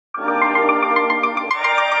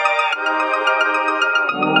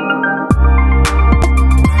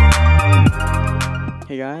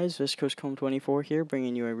Hey guys, ViscosComb24 here,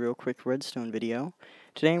 bringing you a real quick redstone video.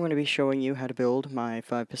 Today I'm going to be showing you how to build my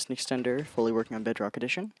 5-piston extender, fully working on Bedrock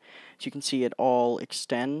Edition. As you can see, it all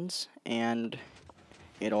extends and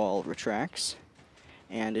it all retracts,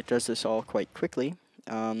 and it does this all quite quickly.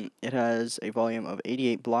 It has a volume of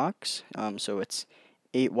 88 blocks, so it's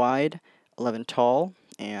 8 wide, 11 tall,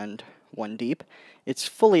 and 1 deep. It's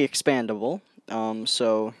fully expandable,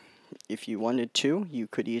 so if you wanted to, you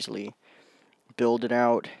could easily build it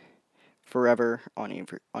out forever on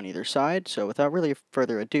either side. So without really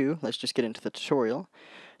further ado, let's just get into the tutorial.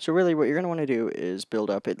 So really what you're going to want to do is build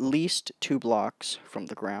up at least 2 blocks from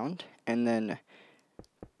the ground, and then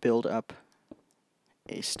build up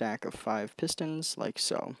a stack of 5 pistons like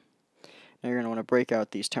so. Now you're going to want to break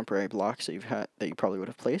out these temporary blocks that you probably would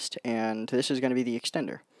have placed, and this is going to be the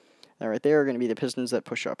extender. Now right there are going to be the pistons that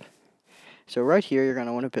push up. So right here you're going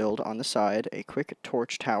to want to build on the side a quick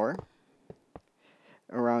torch tower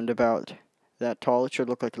around about that tall. It should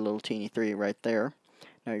look like a little teeny 3 right there.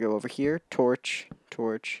 Now you go over here, torch,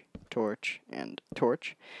 torch, torch, and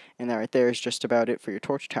torch. And that right there is just about it for your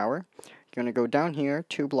torch tower. You're going to go down here,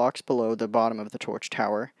 2 blocks below the bottom of the torch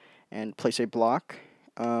tower, and place a block.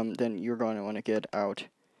 Then you're going to want to get out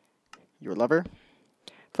your lever.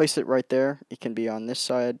 Place it right there. It can be on this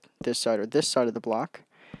side, or this side of the block.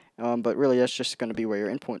 But really that's just going to be where your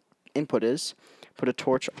input is. Put a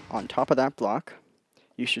torch on top of that block.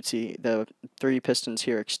 You should see the 3 pistons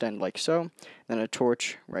here extend like so, then a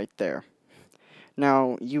torch right there.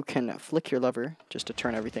 Now you can flick your lever just to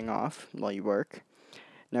turn everything off while you work.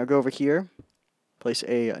 Now go over here, place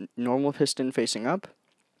a normal piston facing up,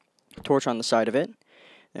 torch on the side of it,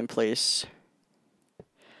 then place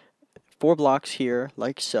 4 blocks here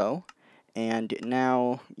like so, and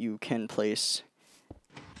now you can place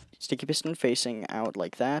sticky piston facing out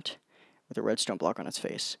like that with a redstone block on its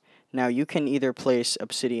face. Now you can either place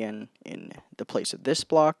obsidian in the place of this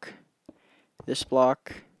block, this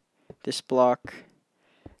block, this block,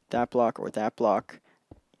 that block, or that block.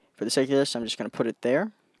 For the sake of this, I'm just going to put it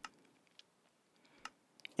there.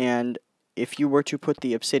 And if you were to put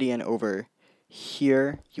the obsidian over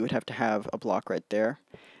here, you would have to have a block right there.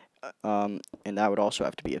 And that would also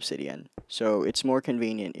have to be obsidian. So it's more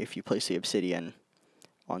convenient if you place the obsidian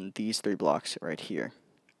on these 3 blocks right here.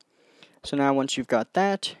 So now once you've got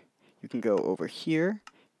that, you can go over here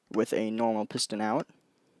with a normal piston out,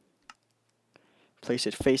 place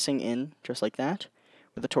it facing in just like that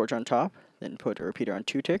with a torch on top, then put a repeater on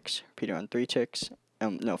 2 ticks, repeater on 3 ticks,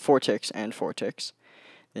 4 ticks and 4 ticks,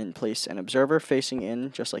 then place an observer facing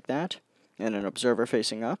in just like that, and an observer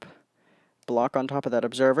facing up, block on top of that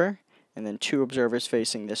observer, and then 2 observers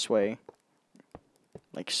facing this way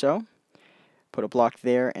like so. Put a block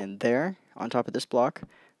there and there on top of this block,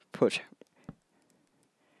 put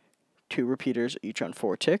 2 repeaters each on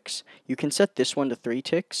 4 ticks. You can set this one to 3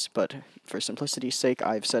 ticks, but for simplicity's sake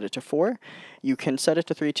I've set it to 4. You can set it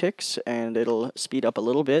to 3 ticks and it'll speed up a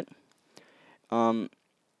little bit.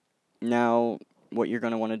 Now what you're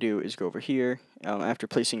going to want to do is go over here, after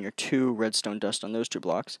placing your 2 redstone dust on those 2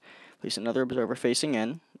 blocks, place another observer facing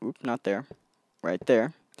in, not there, right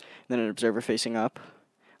there, then an observer facing up.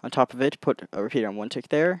 On top of it, put a repeater on 1 tick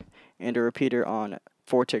there, and a repeater on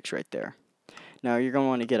 4 ticks right there. Now you're going to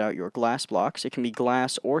want to get out your glass blocks. It can be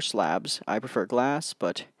glass or slabs. I prefer glass,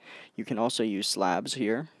 but you can also use slabs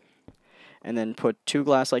here. And then put 2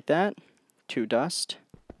 glass like that, 2 dust,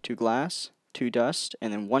 2 glass, 2 dust,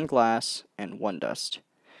 and then 1 glass and 1 dust.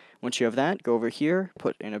 Once you have that, go over here,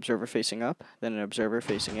 put an observer facing up, then an observer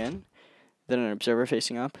facing in, then an observer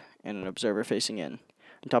facing up, and an observer facing in.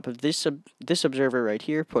 On top of this observer right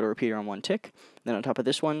here, put a repeater on 1 tick. Then on top of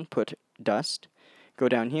this one, put dust. Go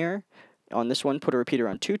down here. On this one, put a repeater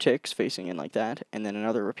on 2 ticks, facing in like that, and then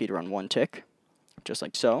another repeater on 1 tick, just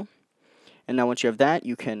like so. And now once you have that,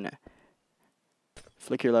 you can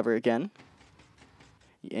flick your lever again,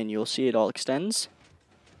 and you'll see it all extends.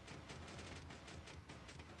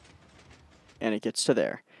 And it gets to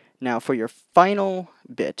there. Now for your final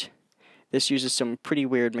bit, this uses some pretty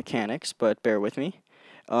weird mechanics, but bear with me.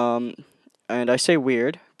 And I say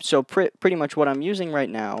weird, so pretty much what I'm using right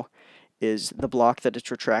now is the block that it's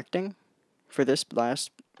retracting for this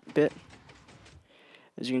last bit.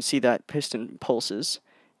 As you can see, that piston pulses,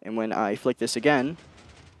 and when I flick this again,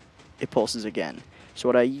 it pulses again. So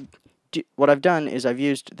what I've done is I've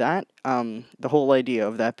used that, the whole idea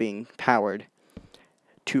of that being powered,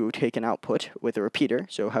 to take an output with a repeater.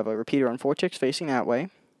 So have a repeater on 4 ticks facing that way,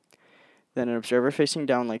 then an observer facing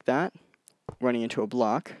down like that, running into a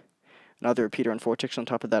block, another repeater on 4 ticks on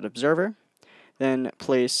top of that observer, then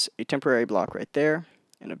place a temporary block right there,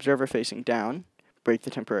 an observer facing down, break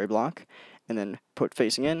the temporary block, and then put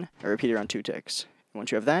facing in, or repeat around 2 ticks. And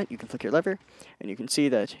once you have that, you can flick your lever, and you can see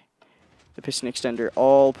that the piston extender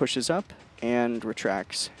all pushes up and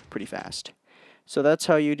retracts pretty fast. So that's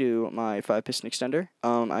how you do my 5-piston extender.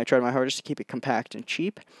 I tried my hardest to keep it compact and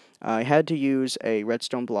cheap. I had to use a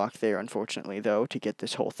redstone block there, unfortunately, though, to get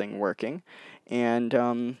this whole thing working.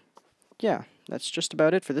 And yeah, that's just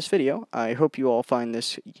about it for this video. I hope you all find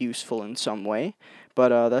this useful in some way.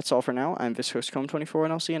 But that's all for now. I'm ViscosComb24,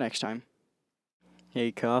 and I'll see you next time.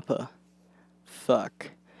 Hey, Kappa.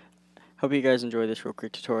 Fuck. Hope you guys enjoy this real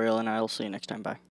quick tutorial, and I'll see you next time. Bye.